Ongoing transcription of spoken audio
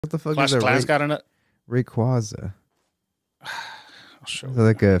What the fuck Clash is a Clans got in it. Rayquaza? I'll show Is you. that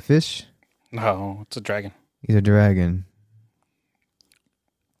like a fish? No, it's a dragon. He's a dragon.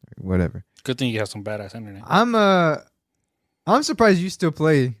 Whatever. Good thing you have some badass internet. I'm surprised you still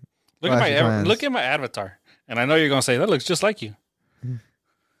play Clash of Clans. Look at my avatar, and I know you're gonna say that looks just like you.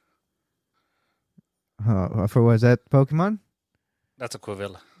 For what is that Pokemon? That's a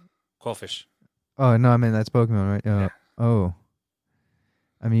Quivilla, Quillfish. Oh no, I mean that's Pokemon, right? Yeah. Oh.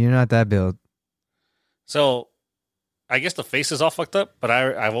 I mean you're not that build. So, I guess the face is all fucked up, but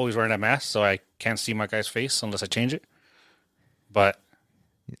I've always worn that mask, so I can't see my guy's face unless I change it. But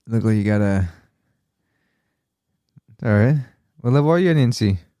Look like you got a. All right. What level are you? I didn't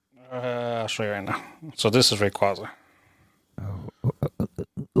see. I'll show you right now. So this is Rayquaza.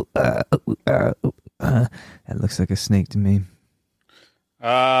 That looks like a snake to me.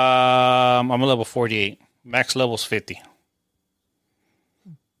 I'm a level 48. Max level's 50.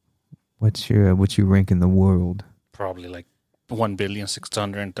 What's your rank in the world? Probably like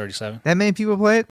 1,637,000,000. That many people play it?